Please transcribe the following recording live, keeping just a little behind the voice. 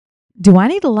Do I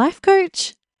need a life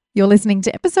coach? You're listening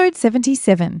to episode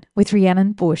 77 with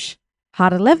Rhiannon Bush,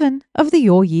 part 11 of the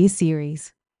Your Year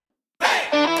series.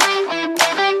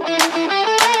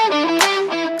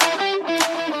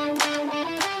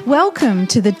 Welcome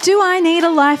to the Do I Need a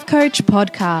Life Coach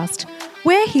podcast.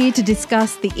 We're here to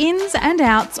discuss the ins and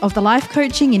outs of the life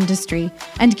coaching industry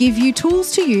and give you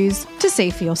tools to use to see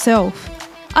for yourself.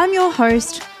 I'm your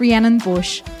host, Rhiannon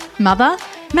Bush, mother,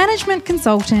 management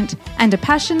consultant, and a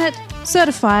passionate,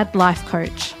 certified life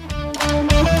coach.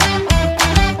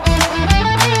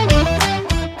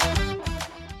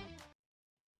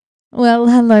 Well,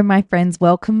 hello, my friends.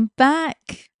 Welcome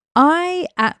back. I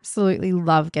absolutely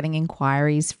love getting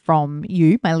inquiries from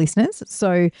you, my listeners.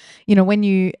 So, when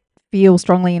you feel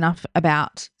strongly enough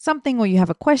about something or you have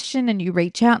a question and you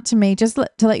reach out to me, to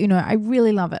let you know, I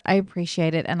really love it. I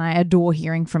appreciate it and I adore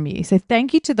hearing from you. So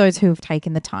thank you to those who have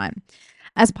taken the time.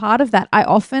 As part of that, I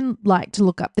often like to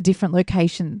look up the different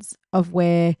locations of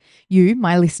where you,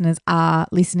 my listeners, are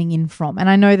listening in from. And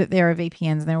I know that there are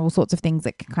VPNs and there are all sorts of things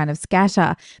that can kind of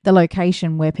scatter the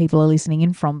location where people are listening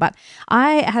in from. But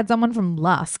I had someone from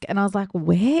Lusk and I was like,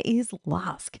 where is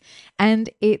Lusk? And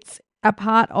it's a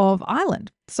part of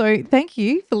Ireland. So thank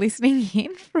you for listening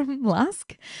in from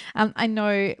Lusk. I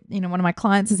know, one of my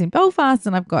clients is in Belfast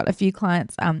and I've got a few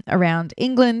clients around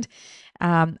England.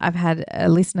 I've had a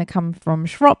listener come from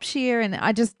Shropshire, and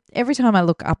every time I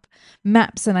look up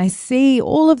maps and I see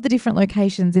all of the different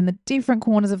locations in the different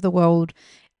corners of the world,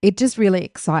 it just really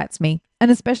excites me.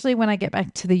 And especially when I get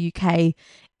back to the UK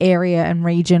area and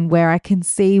region where I can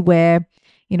see where,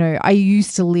 I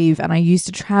used to live and I used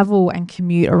to travel and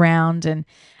commute around, and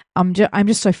I'm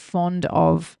just so fond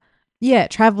of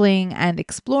traveling and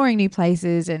exploring new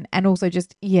places and also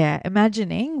just,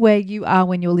 imagining where you are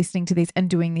when you're listening to this and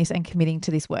doing this and committing to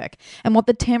this work and what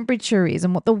the temperature is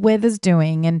and what the weather's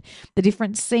doing and the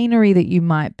different scenery that you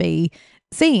might be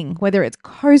seeing, whether it's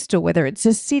coastal, whether it's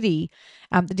a city,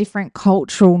 the different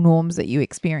cultural norms that you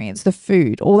experience, the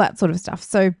food, all that sort of stuff.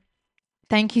 So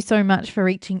thank you so much for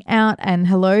reaching out, and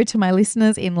hello to my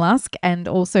listeners in Lusk and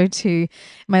also to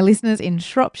my listeners in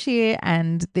Shropshire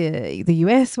and the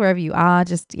US, wherever you are.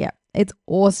 It's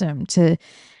awesome to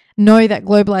know that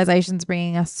globalization is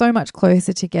bringing us so much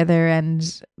closer together,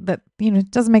 and that,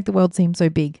 it doesn't make the world seem so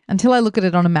big until I look at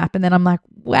it on a map and then I'm like,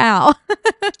 wow,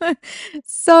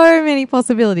 so many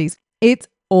possibilities. It's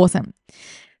awesome.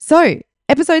 So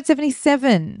episode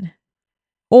 77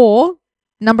 or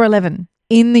number 11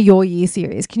 in the Your Year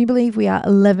series. Can you believe we are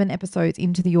 11 episodes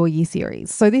into the Your Year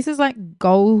series? So this is like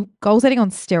goal setting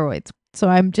on steroids. So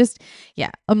I'm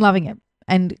loving it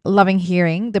and loving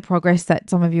hearing the progress that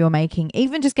some of you are making,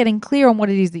 even just getting clear on what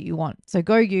it is that you want. So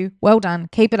go you, well done,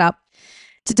 keep it up.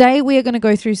 Today we are going to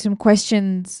go through some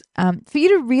questions for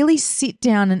you to really sit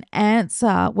down and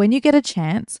answer when you get a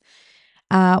chance,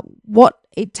 what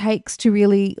it takes to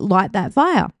really light that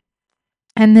fire.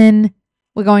 And then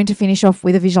we're going to finish off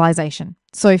with a visualization.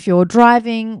 So if you're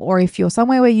driving or if you're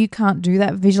somewhere where you can't do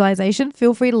that visualization,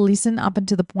 feel free to listen up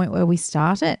until the point where we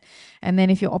start it. And then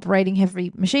if you're operating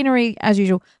heavy machinery, as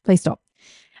usual, please stop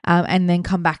and then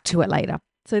come back to it later.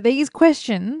 So these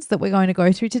questions that we're going to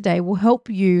go through today will help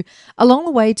you along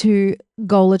the way to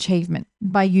goal achievement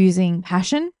by using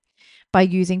passion, by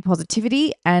using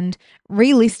positivity and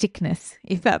realisticness,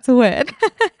 if that's a word,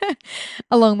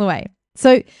 along the way.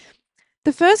 So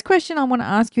the first question I want to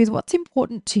ask you is, what's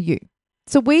important to you?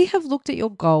 So we have looked at your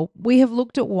goal. We have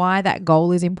looked at why that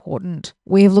goal is important.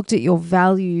 We have looked at your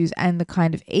values and the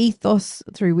kind of ethos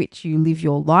through which you live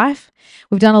your life.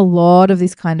 We've done a lot of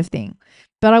this kind of thing.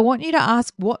 But I want you to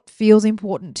ask what feels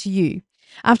important to you.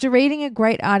 After reading a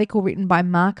great article written by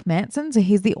Mark Manson, so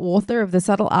he's the author of The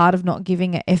Subtle Art of Not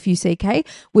Giving a FUCK,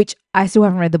 which I still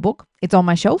haven't read the book. It's on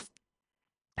my shelf.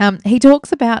 He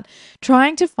talks about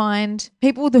trying to find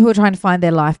people who are trying to find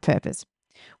their life purpose,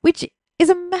 which is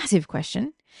a massive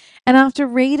question. And after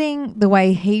reading the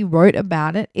way he wrote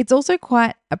about it, it's also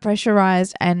quite a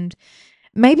pressurized and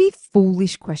maybe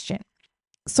foolish question.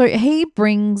 So he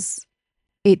brings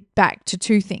it back to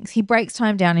two things. He breaks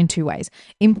time down in two ways: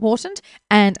 important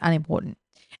and unimportant.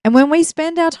 And when we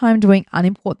spend our time doing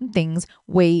unimportant things,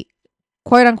 we,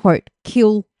 quote unquote,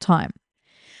 kill time.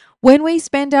 When we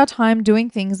spend our time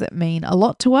doing things that mean a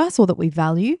lot to us or that we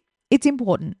value, it's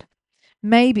important.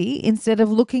 Maybe instead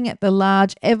of looking at the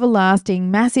large, everlasting,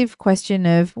 massive question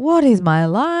of what is my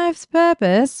life's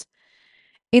purpose,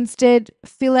 instead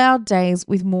fill our days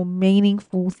with more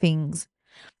meaningful things.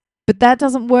 But that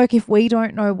doesn't work if we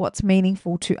don't know what's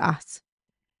meaningful to us.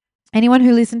 Anyone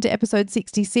who listened to episode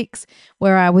 66,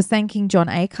 where I was thanking John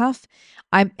Acuff,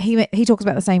 he talks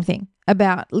about the same thing.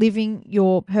 about living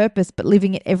your purpose, but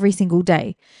living it every single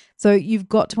day. So you've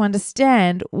got to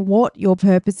understand what your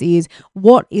purpose is,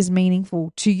 what is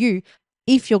meaningful to you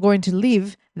if you're going to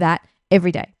live that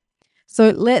every day. So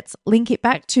let's link it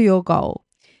back to your goal.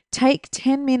 Take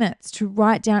 10 minutes to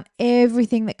write down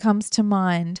everything that comes to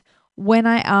mind when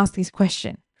I ask this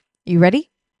question. You ready?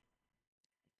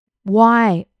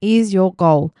 Why is your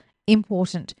goal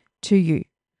important to you?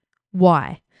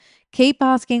 Why? Keep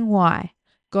asking why.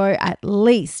 Go at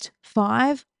least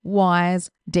 5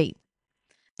 whys deep.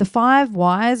 The 5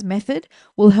 whys method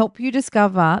will help you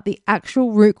discover the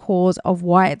actual root cause of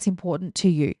why it's important to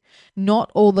you,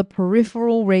 not all the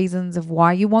peripheral reasons of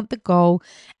why you want the goal,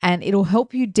 and it'll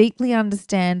help you deeply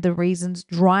understand the reasons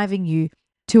driving you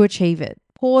to achieve it.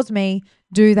 Pause me,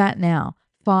 do that now.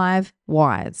 5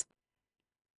 whys.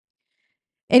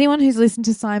 Anyone who's listened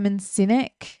to Simon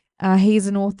Sinek, he's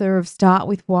an author of Start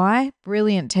With Why.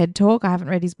 Brilliant TED Talk. I haven't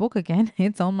read his book again.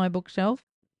 It's on my bookshelf.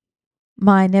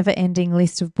 My never-ending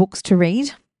list of books to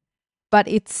read. But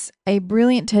it's a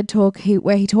brilliant TED Talk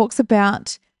where he talks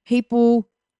about people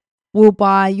will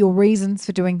buy your reasons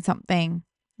for doing something,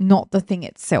 not the thing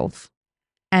itself,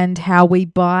 and how we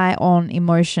buy on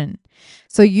emotion.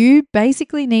 So you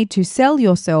basically need to sell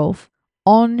yourself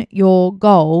on your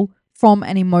goal from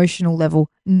an emotional level,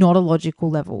 not a logical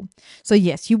level. So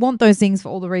yes, you want those things for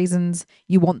all the reasons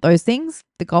you want those things.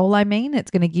 The goal, I mean, it's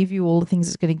going to give you all the things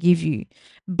it's going to give you.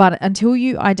 But until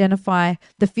you identify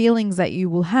the feelings that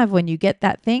you will have when you get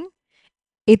that thing,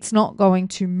 it's not going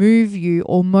to move you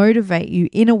or motivate you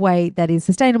in a way that is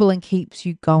sustainable and keeps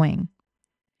you going.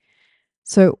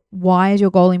 So why is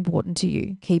your goal important to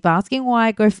you? Keep asking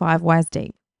why, go 5 whys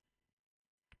deep.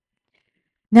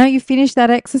 Now you finish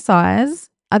that exercise,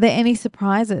 are there any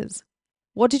surprises?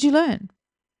 What did you learn?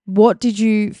 What did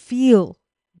you feel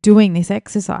doing this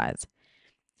exercise?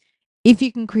 If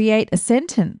you can create a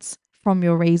sentence from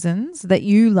your reasons that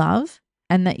you love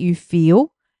and that you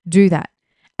feel, do that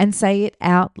and say it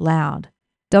out loud.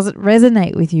 Does it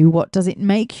resonate with you? What does it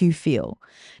make you feel?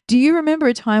 Do you remember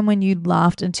a time when you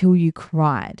laughed until you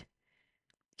cried?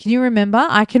 Can you remember?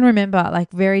 I can remember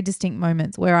like very distinct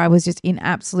moments where I was just in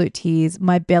absolute tears.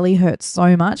 My belly hurt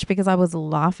so much because I was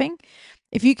laughing.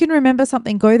 If you can remember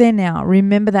something, go there now.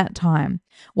 Remember that time.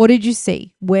 What did you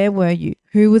see? Where were you?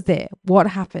 Who was there? What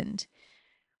happened?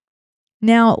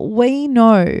 Now we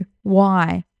know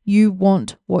why you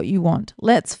want what you want.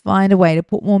 Let's find a way to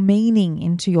put more meaning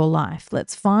into your life.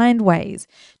 Let's find ways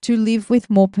to live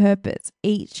with more purpose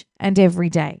each and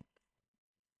every day.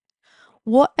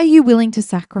 What are you willing to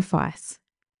sacrifice?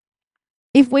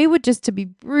 If we were just to be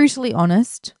brutally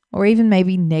honest, or even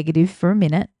maybe negative for a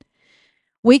minute,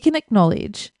 we can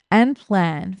acknowledge and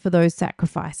plan for those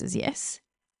sacrifices, yes?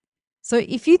 So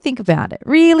if you think about it,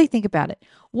 really think about it,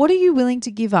 what are you willing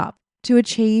to give up to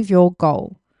achieve your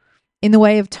goal in the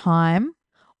way of time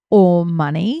or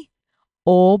money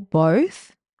or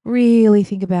both? Really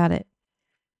think about it.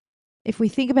 If we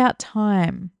think about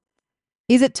time,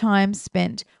 is it time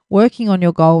spent working on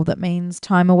your goal that means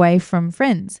time away from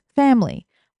friends, family,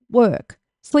 work,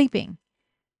 sleeping,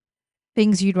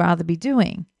 things you'd rather be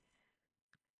doing?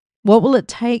 What will it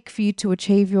take for you to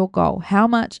achieve your goal? How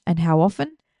much and how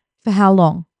often? For how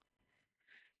long?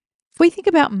 If we think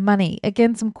about money,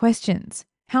 again, some questions.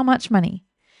 How much money?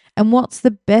 And what's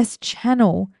the best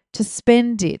channel to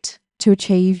spend it to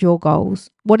achieve your goals?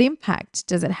 What impact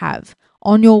does it have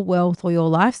on your wealth or your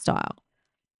lifestyle?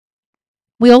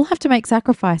 We all have to make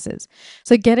sacrifices.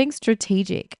 So getting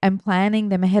strategic and planning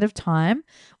them ahead of time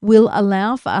will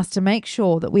allow for us to make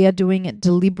sure that we are doing it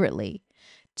deliberately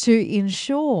to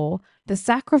ensure the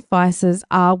sacrifices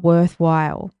are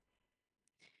worthwhile.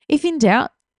 If in doubt,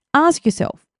 ask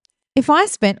yourself, if I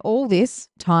spent all this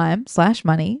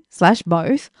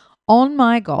time/money/both on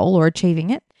my goal or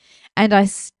achieving it, and I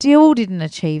still didn't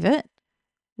achieve it,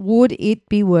 would it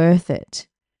be worth it?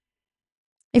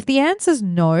 If the answer is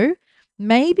no,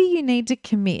 maybe you need to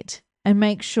commit and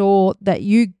make sure that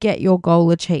you get your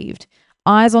goal achieved.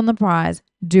 Eyes on the prize,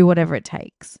 do whatever it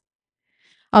takes.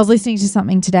 I was listening to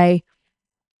something today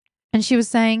and she was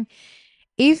saying,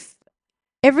 if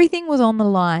everything was on the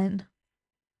line,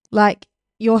 like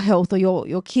your health or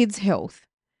your kids' health,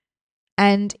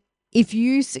 and if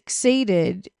you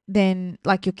succeeded, then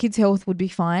like your kids' health would be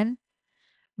fine.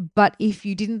 But if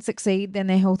you didn't succeed, then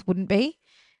their health wouldn't be.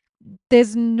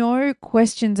 There's no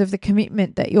questions of the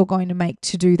commitment that you're going to make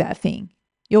to do that thing.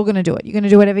 You're going to do it. You're going to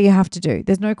do whatever you have to do.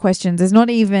 There's no questions. There's not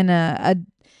even a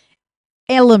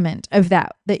element of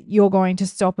that you're going to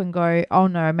stop and go, oh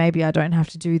no, maybe I don't have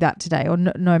to do that today. Or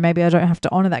no, maybe I don't have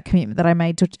to honor that commitment that I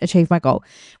made to achieve my goal.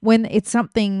 When it's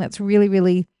something that's really,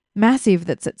 really massive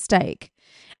that's at stake.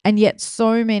 And yet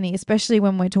so many, especially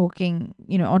when we're talking,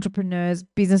 entrepreneurs,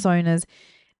 business owners,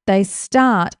 they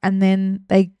start and then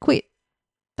they quit.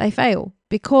 They fail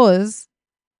because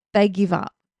they give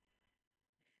up.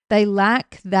 They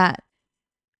lack that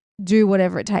do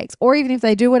whatever it takes. Or even if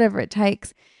they do whatever it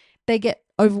takes, they get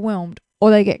overwhelmed or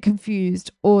they get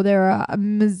confused, or there are a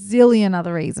mazillion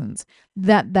other reasons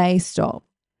that they stop.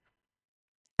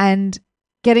 And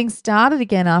getting started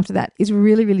again after that is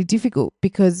really, really difficult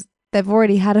because they've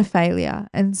already had a failure.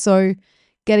 And so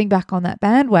getting back on that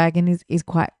bandwagon is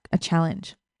quite a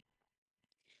challenge.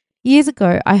 Years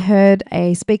ago, I heard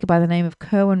a speaker by the name of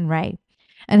Kerwin Ray,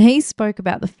 and he spoke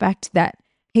about the fact that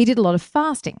he did a lot of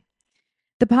fasting.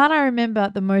 The part I remember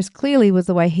the most clearly was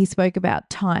the way he spoke about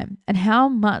time and how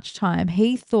much time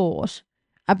he thought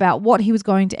about what he was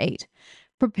going to eat,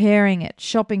 preparing it,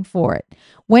 shopping for it,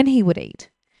 when he would eat.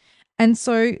 And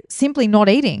so simply not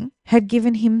eating had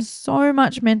given him so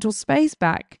much mental space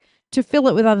back to fill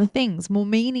it with other things, more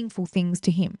meaningful things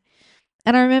to him.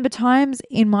 And I remember times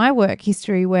in my work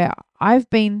history where I've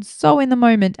been so in the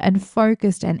moment and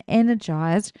focused and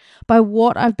energized by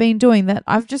what I've been doing that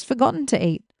I've just forgotten to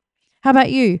eat. How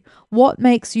about you? What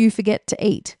makes you forget to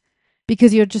eat?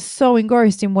 Because you're just so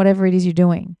engrossed in whatever it is you're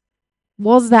doing.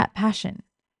 Was that passion?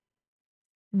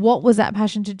 What was that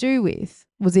passion to do with?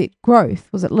 Was it growth?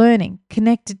 Was it learning,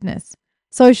 connectedness,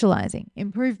 socializing,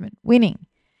 improvement, winning?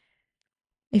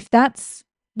 If that's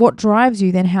what drives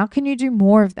you, then how can you do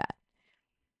more of that?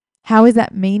 How is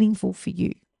that meaningful for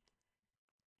you?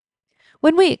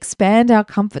 When we expand our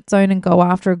comfort zone and go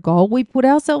after a goal, we put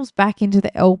ourselves back into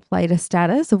the L-plater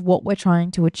status of what we're trying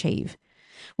to achieve.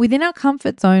 Within our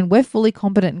comfort zone, we're fully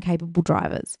competent and capable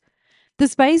drivers. The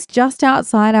space just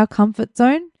outside our comfort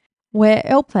zone, we're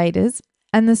L-platers,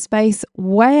 and the space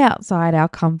way outside our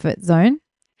comfort zone,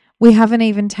 we haven't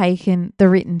even taken the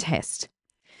written test.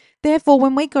 Therefore,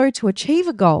 when we go to achieve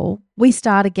a goal, we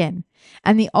start again.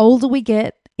 And the older we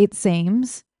get, it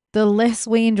seems, the less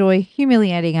we enjoy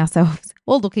humiliating ourselves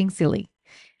or looking silly.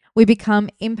 We become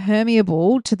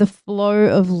impermeable to the flow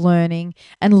of learning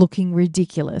and looking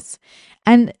ridiculous.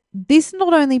 And this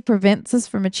not only prevents us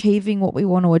from achieving what we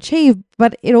want to achieve,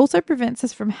 but it also prevents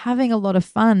us from having a lot of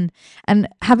fun and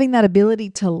having that ability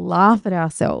to laugh at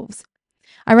ourselves.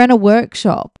 I ran a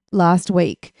workshop last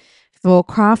week for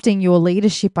crafting your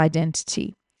leadership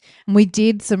identity. And we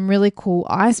did some really cool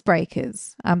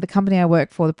icebreakers. The company I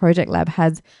work for, the Project Lab,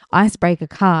 has icebreaker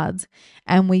cards,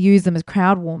 and we use them as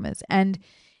crowd warmers. And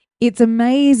it's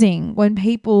amazing when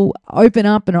people open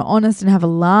up and are honest and have a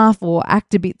laugh or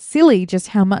act a bit silly, just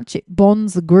how much it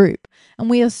bonds the group. And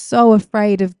we are so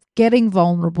afraid of getting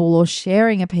vulnerable or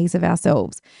sharing a piece of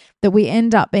ourselves that we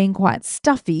end up being quite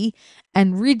stuffy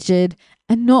and rigid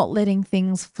and not letting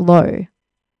things flow.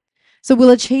 So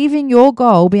will achieving your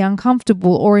goal be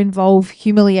uncomfortable or involve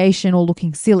humiliation or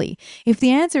looking silly? If the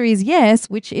answer is yes,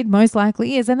 which it most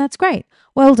likely is, then that's great.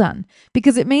 Well done,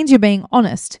 because it means you're being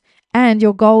honest and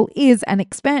your goal is an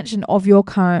expansion of your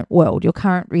current world, your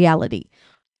current reality.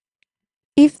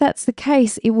 If that's the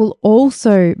case, it will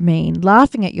also mean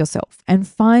laughing at yourself and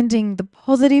finding the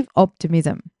positive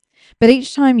optimism. But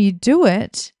each time you do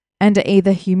it and are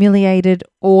either humiliated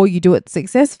or you do it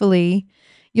successfully,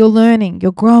 you're learning,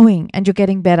 you're growing, and you're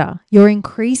getting better. You're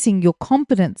increasing your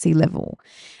competency level.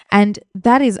 And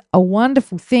that is a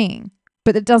wonderful thing,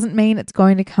 but it doesn't mean it's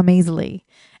going to come easily.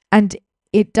 And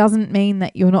it doesn't mean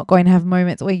that you're not going to have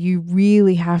moments where you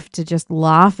really have to just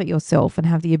laugh at yourself and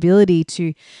have the ability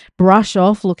to brush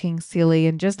off looking silly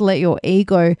and just let your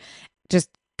ego just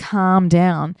calm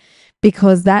down,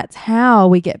 because that's how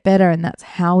we get better and that's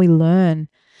how we learn.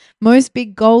 Most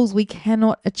big goals we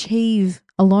cannot achieve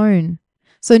alone.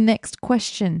 So next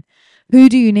question, who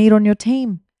do you need on your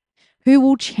team? Who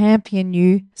will champion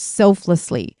you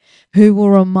selflessly? Who will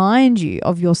remind you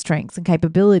of your strengths and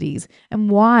capabilities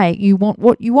and why you want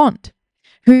what you want?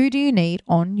 Who do you need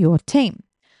on your team?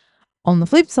 On the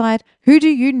flip side, who do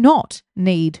you not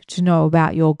need to know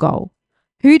about your goal?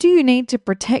 Who do you need to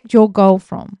protect your goal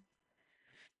from?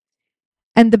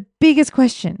 And the biggest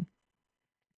question,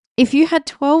 if you had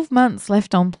 12 months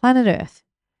left on planet Earth,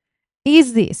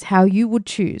 is this how you would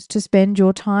choose to spend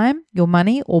your time, your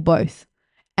money, or both?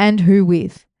 And who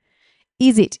with?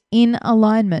 Is it in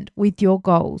alignment with your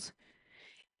goals?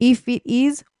 If it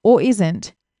is or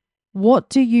isn't, what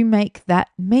do you make that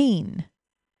mean?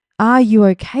 Are you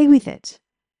okay with it?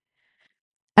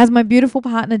 As my beautiful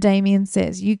partner Damien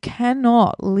says, you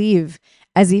cannot live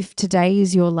as if today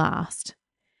is your last.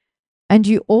 And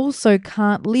you also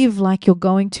can't live like you're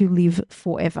going to live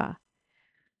forever.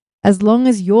 As long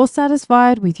as you're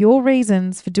satisfied with your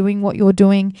reasons for doing what you're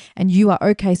doing and you are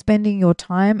okay spending your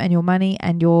time and your money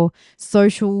and your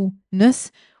socialness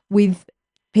with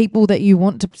people that you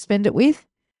want to spend it with,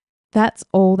 that's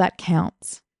all that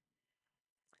counts.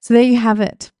 So there you have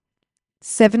it.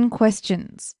 7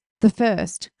 questions. The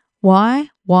first, why?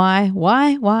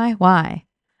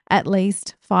 At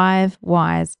least 5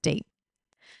 whys deep.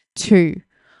 2,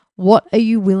 what are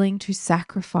you willing to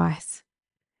sacrifice?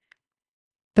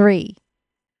 3,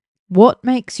 what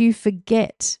makes you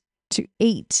forget to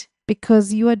eat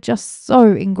because you are just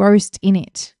so engrossed in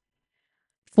it?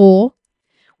 4,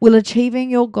 will achieving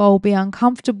your goal be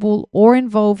uncomfortable or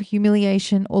involve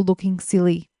humiliation or looking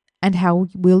silly? And how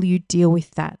will you deal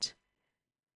with that?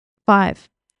 5,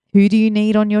 who do you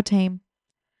need on your team?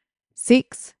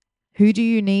 6, who do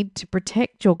you need to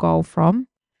protect your goal from?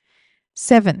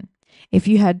 7, if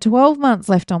you had 12 months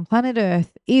left on planet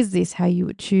Earth, is this how you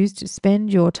would choose to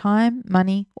spend your time,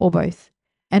 money, or both?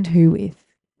 And who with?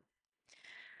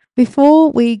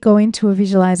 Before we go into a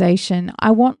visualization,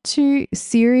 I want to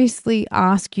seriously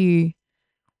ask you,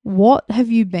 what have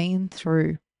you been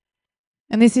through?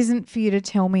 And this isn't for you to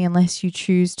tell me unless you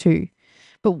choose to,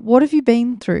 but what have you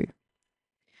been through?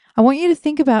 I want you to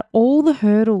think about all the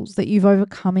hurdles that you've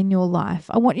overcome in your life.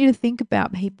 I want you to think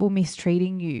about people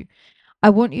mistreating you. I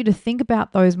want you to think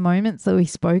about those moments that we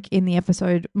spoke in the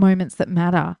episode, moments that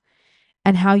matter,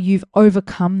 and how you've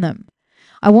overcome them.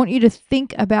 I want you to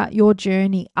think about your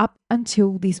journey up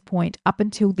until this point, up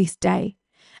until this day.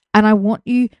 And I want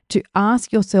you to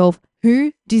ask yourself,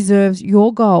 who deserves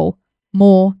your goal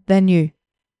more than you?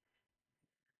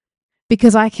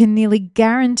 Because I can nearly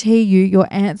guarantee you your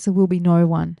answer will be no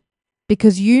one.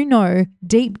 Because you know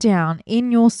deep down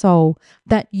in your soul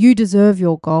that you deserve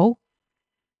your goal,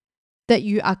 that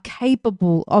you are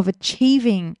capable of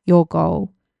achieving your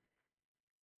goal,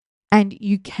 and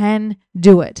you can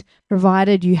do it,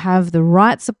 provided you have the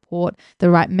right support, the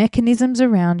right mechanisms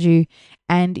around you,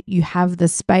 and you have the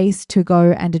space to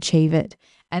go and achieve it.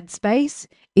 And space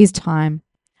is time.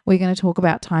 We're going to talk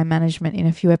about time management in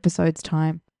a few episodes'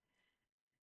 time.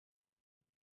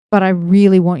 But I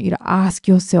really want you to ask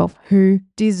yourself, who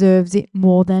deserves it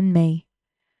more than me?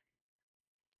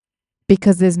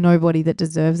 Because there's nobody that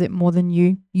deserves it more than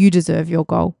you. You deserve your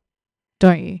goal,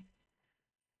 don't you?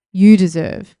 You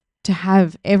deserve to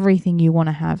have everything you want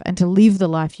to have and to live the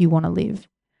life you want to live,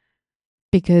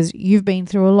 because you've been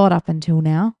through a lot up until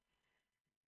now.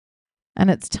 And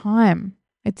it's time.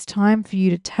 It's time for you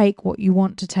to take what you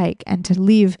want to take and to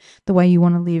live the way you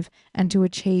want to live and to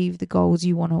achieve the goals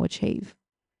you want to achieve.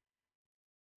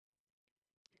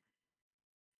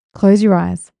 Close your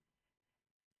eyes.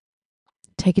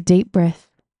 Take a deep breath.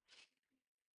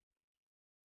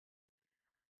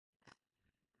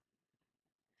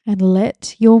 And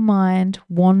let your mind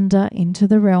wander into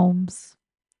the realms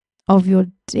of your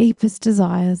deepest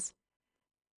desires.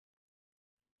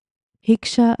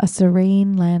 Picture a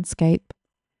serene landscape,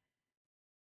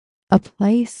 a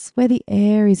place where the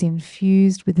air is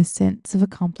infused with a sense of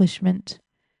accomplishment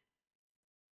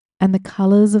and the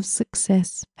colours of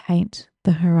success paint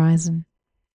the horizon.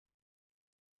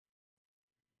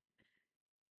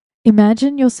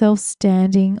 Imagine yourself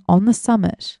standing on the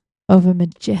summit of a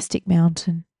majestic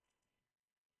mountain.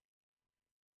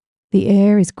 The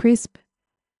air is crisp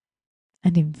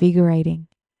and invigorating,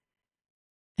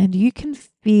 and you can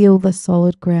feel the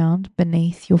solid ground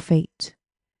beneath your feet.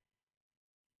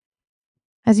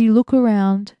 As you look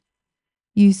around,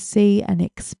 you see an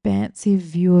expansive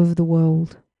view of the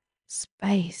world,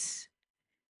 space,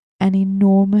 an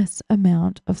enormous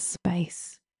amount of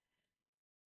space,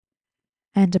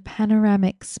 and a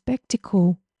panoramic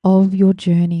spectacle of your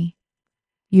journey.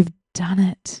 You've done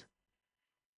it.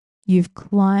 You've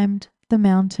climbed the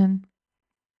mountain,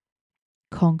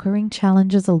 conquering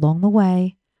challenges along the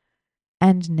way,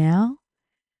 and now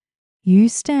you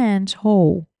stand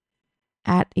tall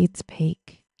at its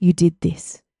peak. You did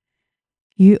this.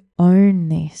 You own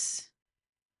this.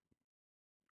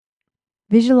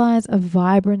 Visualize a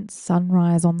vibrant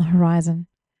sunrise on the horizon,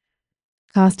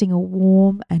 casting a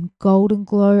warm and golden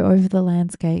glow over the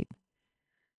landscape.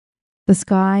 The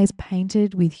sky is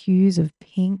painted with hues of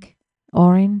pink,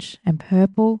 orange, and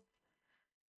purple,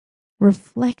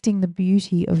 reflecting the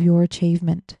beauty of your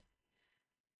achievement.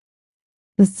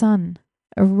 The sun,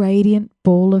 a radiant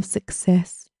ball of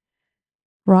success,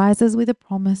 rises with a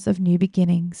promise of new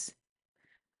beginnings.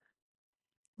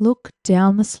 Look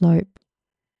down the slope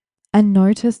and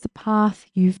notice the path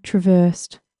you've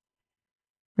traversed.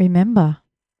 Remember,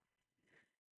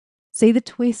 see the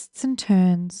twists and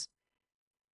turns,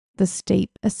 the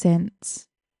steep ascents,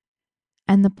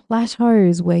 and the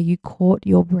plateaus where you caught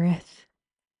your breath.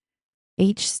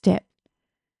 Each step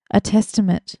a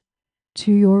testament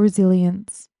to your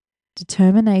resilience,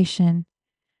 determination,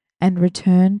 and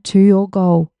return to your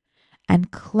goal and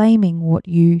claiming what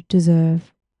you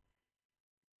deserve.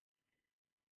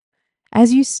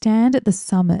 As you stand at the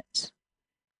summit,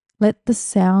 let the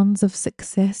sounds of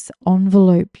success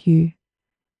envelope you.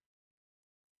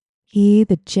 Hear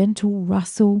the gentle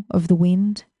rustle of the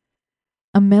wind,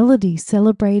 a melody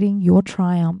celebrating your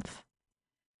triumph.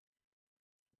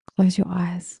 Close your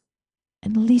eyes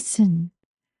and listen.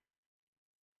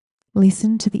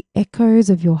 Listen to the echoes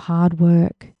of your hard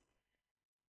work,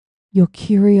 your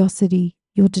curiosity,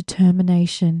 your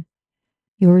determination,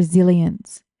 your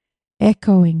resilience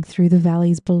echoing through the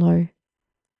valleys below.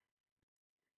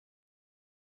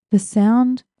 The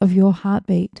sound of your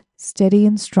heartbeat, steady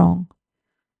and strong,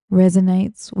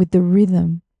 resonates with the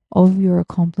rhythm of your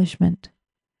accomplishment.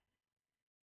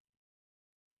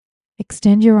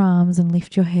 Extend your arms and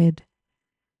lift your head.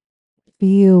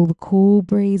 Feel the cool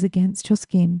breeze against your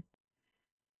skin.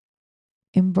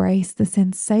 Embrace the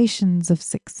sensations of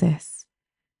success,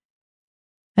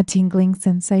 a tingling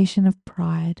sensation of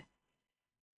pride,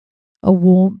 a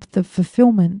warmth of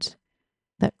fulfillment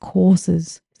that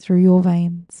courses through your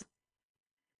veins.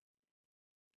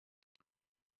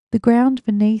 The ground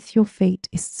beneath your feet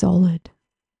is solid,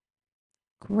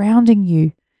 grounding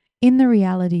you in the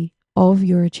reality of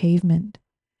your achievement.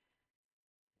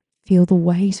 Feel the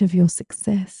weight of your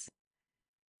success,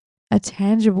 a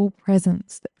tangible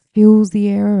presence that fills the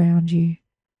air around you.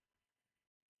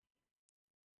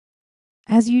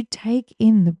 As you take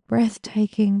in the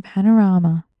breathtaking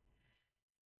panorama,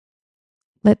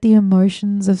 let the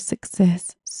emotions of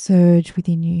success surge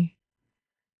within you.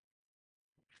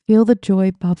 Feel the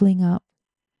joy bubbling up,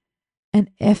 an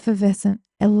effervescent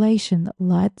elation that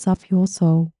lights up your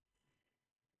soul.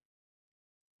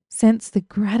 Sense the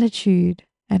gratitude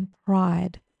and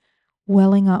pride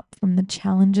welling up from the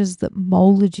challenges that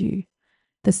molded you,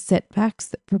 the setbacks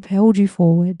that propelled you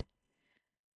forward,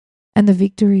 and the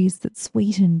victories that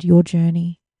sweetened your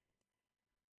journey.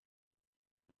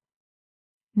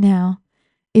 Now,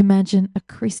 imagine a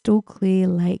crystal clear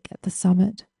lake at the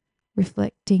summit,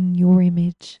 reflecting your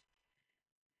image.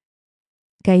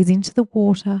 Gaze into the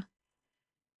water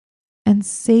and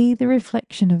see the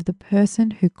reflection of the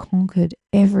person who conquered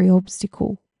every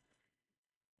obstacle,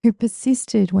 who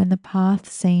persisted when the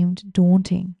path seemed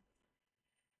daunting,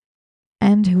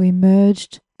 and who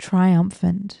emerged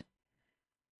triumphant.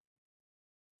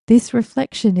 This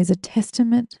reflection is a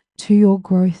testament to your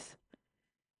growth,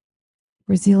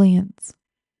 resilience,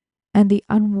 and the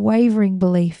unwavering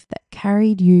belief that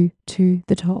carried you to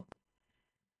the top.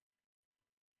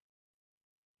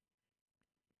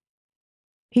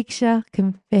 Picture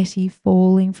confetti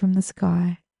falling from the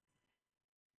sky,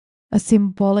 a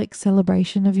symbolic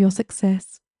celebration of your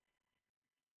success.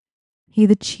 Hear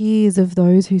the cheers of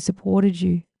those who supported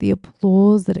you, the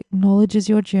applause that acknowledges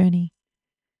your journey.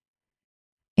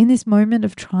 In this moment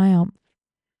of triumph,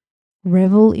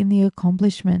 revel in the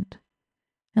accomplishment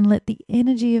and let the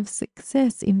energy of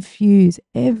success infuse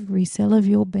every cell of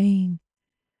your being,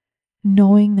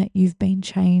 knowing that you've been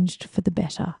changed for the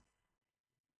better.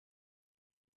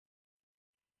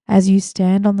 As you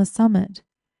stand on the summit,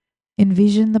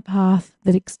 envision the path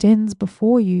that extends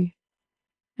before you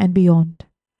and beyond.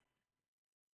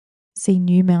 See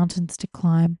new mountains to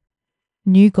climb,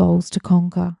 new goals to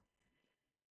conquer.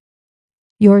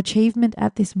 Your achievement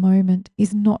at this moment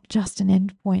is not just an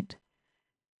endpoint,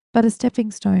 but a stepping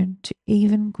stone to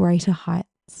even greater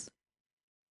heights.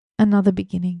 Another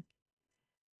beginning.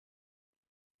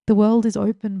 The world is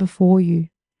open before you,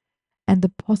 and the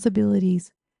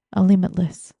possibilities are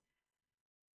limitless.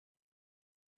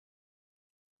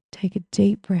 Take a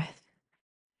deep breath.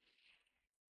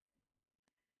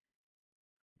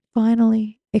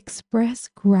 Finally, express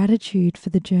gratitude for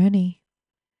the journey,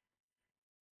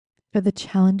 for the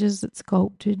challenges that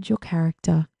sculpted your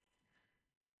character,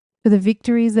 for the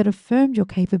victories that affirmed your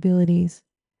capabilities,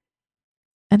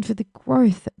 and for the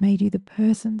growth that made you the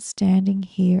person standing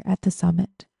here at the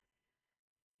summit.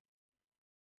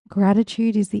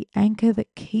 Gratitude is the anchor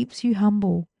that keeps you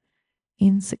humble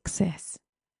in success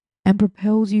and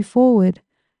propels you forward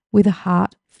with a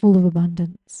heart full of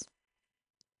abundance.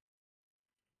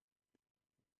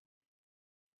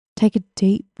 Take a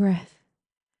deep breath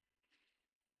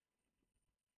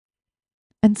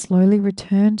and slowly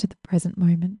return to the present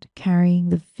moment, carrying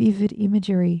the vivid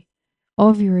imagery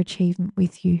of your achievement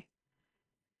with you.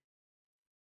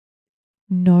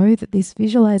 Know that this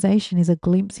visualization is a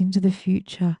glimpse into the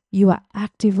future you are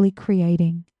actively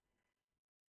creating.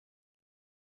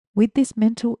 With this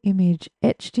mental image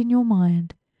etched in your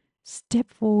mind, step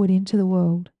forward into the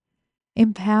world,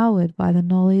 empowered by the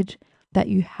knowledge that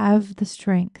you have the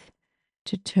strength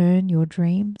to turn your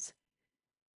dreams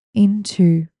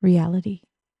into reality.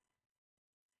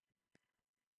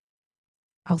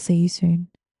 I'll see you soon.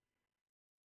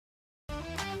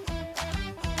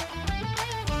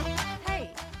 Hey,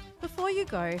 before you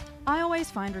go, I always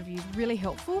find reviews really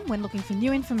helpful when looking for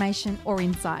new information or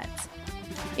insights.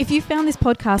 If you found this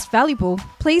podcast valuable,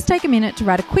 please take a minute to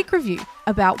write a quick review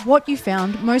about what you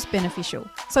found most beneficial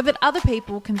so that other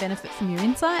people can benefit from your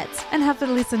insights and have a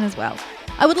listen as well.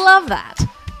 I would love that.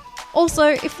 Also,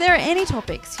 if there are any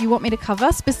topics you want me to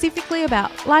cover specifically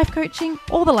about life coaching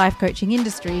or the life coaching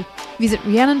industry, visit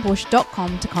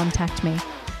rhiannonbush.com to contact me.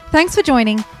 Thanks for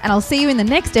joining, and I'll see you in the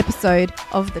next episode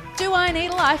of the Do I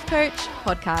Need a Life Coach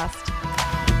podcast.